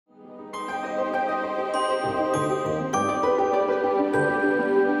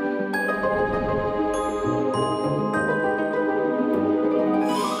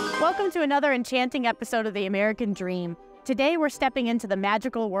Welcome to another enchanting episode of The American Dream. Today we're stepping into the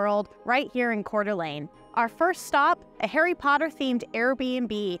magical world right here in Coeur d'Alene. Our first stop, a Harry Potter themed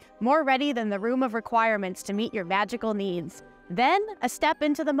Airbnb, more ready than the room of requirements to meet your magical needs. Then, a step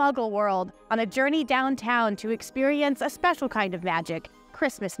into the Muggle world on a journey downtown to experience a special kind of magic,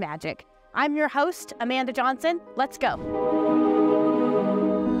 Christmas magic. I'm your host, Amanda Johnson. Let's go.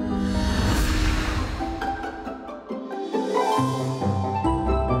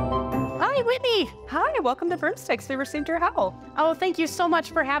 Hi, Whitney. Hi, welcome to Broomsticks. We received your howl. Oh, thank you so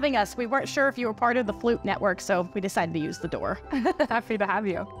much for having us. We weren't sure if you were part of the Flute Network, so we decided to use the door. Happy to have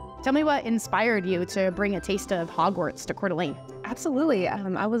you. Tell me what inspired you to bring a taste of Hogwarts to Coeur d'Alene. Absolutely.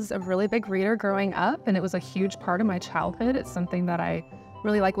 I was a really big reader growing up, and it was a huge part of my childhood. It's something that I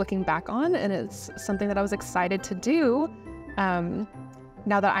really like looking back on, and it's something that I was excited to do.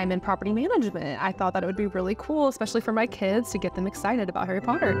 Now that I'm in property management, I thought that it would be really cool, especially for my kids, to get them excited about Harry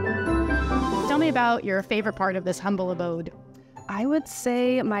Potter. Tell me about your favorite part of this humble abode. I would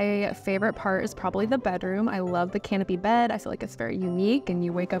say my favorite part is probably the bedroom. I love the canopy bed. I feel like it's very unique, and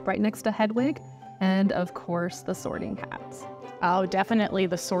you wake up right next to Hedwig. And of course, the sorting hats. Oh, definitely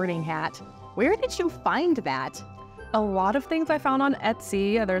the sorting hat. Where did you find that? A lot of things I found on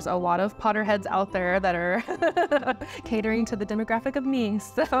Etsy. There's a lot of Potterheads out there that are catering to the demographic of me.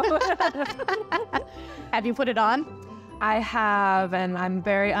 So, have you put it on? I have, and I'm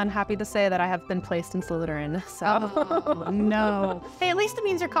very unhappy to say that I have been placed in Slytherin. So, oh, no. Hey, at least it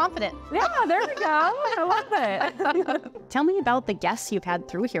means you're confident. Yeah, there we go. I love it. Tell me about the guests you've had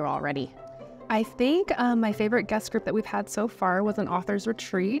through here already. I think my favorite guest group that we've had so far was an author's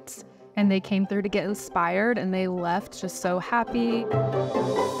retreat. And they came through to get inspired, and they left just so happy.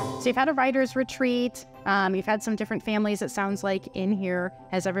 So you've had a writer's retreat. You've had some different families, it sounds like, in here.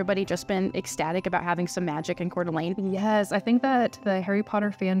 Has everybody just been ecstatic about having some magic in Coeur d'Alene? Yes, I think that the Harry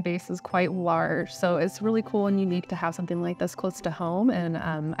Potter fan base is quite large. So it's really cool and unique to have something like this close to home. And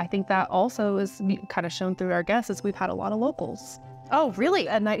I think that also is kind of shown through our guests, as we've had a lot of locals. Oh, really?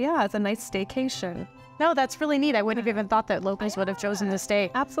 And yeah, it's a nice staycation. No, that's really neat. I wouldn't have even thought that locals would have chosen to stay.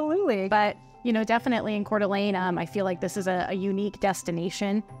 Absolutely. But, you know, definitely in Coeur d'Alene, I feel like this is a unique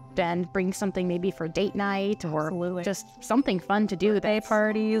destination. Then bring something maybe for date night or Absolutely. Just something fun to do. Day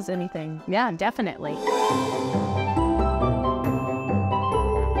parties, anything. Yeah, definitely.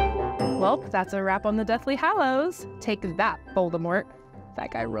 Well, that's a wrap on the Deathly Hallows. Take that, Voldemort. That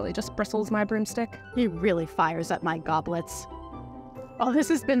guy really just bristles my broomstick. He really fires up my goblets. Oh, this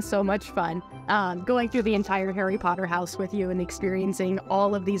has been so much fun. Going through the entire Harry Potter house with you and experiencing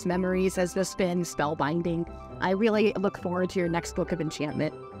all of these memories has just been spellbinding. I really look forward to your next book of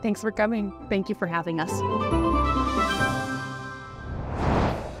enchantment. Thanks for coming. Thank you for having us.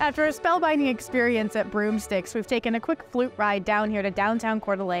 After a spellbinding experience at Broomsticks, we've taken a quick flute ride down here to downtown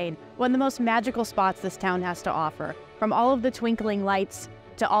Coeur d'Alene, one of the most magical spots this town has to offer. From all of the twinkling lights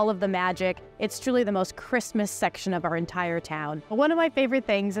to all of the magic, it's truly the most Christmas section of our entire town. One of my favorite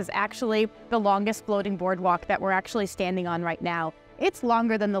things is actually the longest floating boardwalk that we're actually standing on right now. It's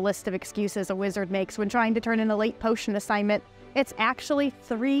longer than the list of excuses a wizard makes when trying to turn in a late potion assignment. It's actually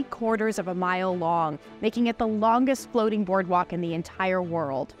 3/4 of a mile long, making it the longest floating boardwalk in the entire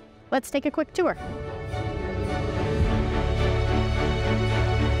world. Let's take a quick tour.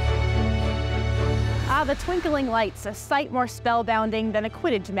 The twinkling lights, a sight more spellbinding than a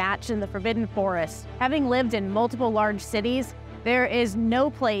Quidditch match in the Forbidden Forest. Having lived in multiple large cities, there is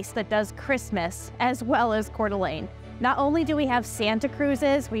no place that does Christmas as well as Coeur d'Alene. Not only do we have Santa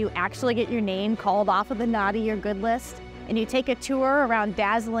cruises, where you actually get your name called off of the naughty or good list, and you take a tour around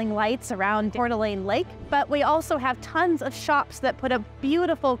dazzling lights around Coeur d'Alene Lake, but we also have tons of shops that put up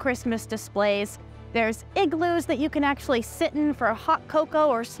beautiful Christmas displays. There's igloos that you can actually sit in for hot cocoa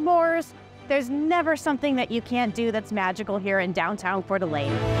or s'mores. There's never something that you can't do that's magical here in downtown Coeur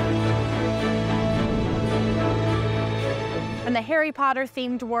d'Alene. From the Harry Potter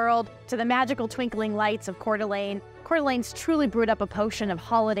themed world to the magical twinkling lights of Coeur d'Alene's truly brewed up a potion of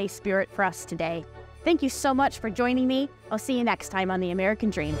holiday spirit for us today. Thank you so much for joining me. I'll see you next time on The American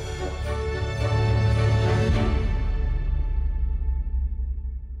Dream.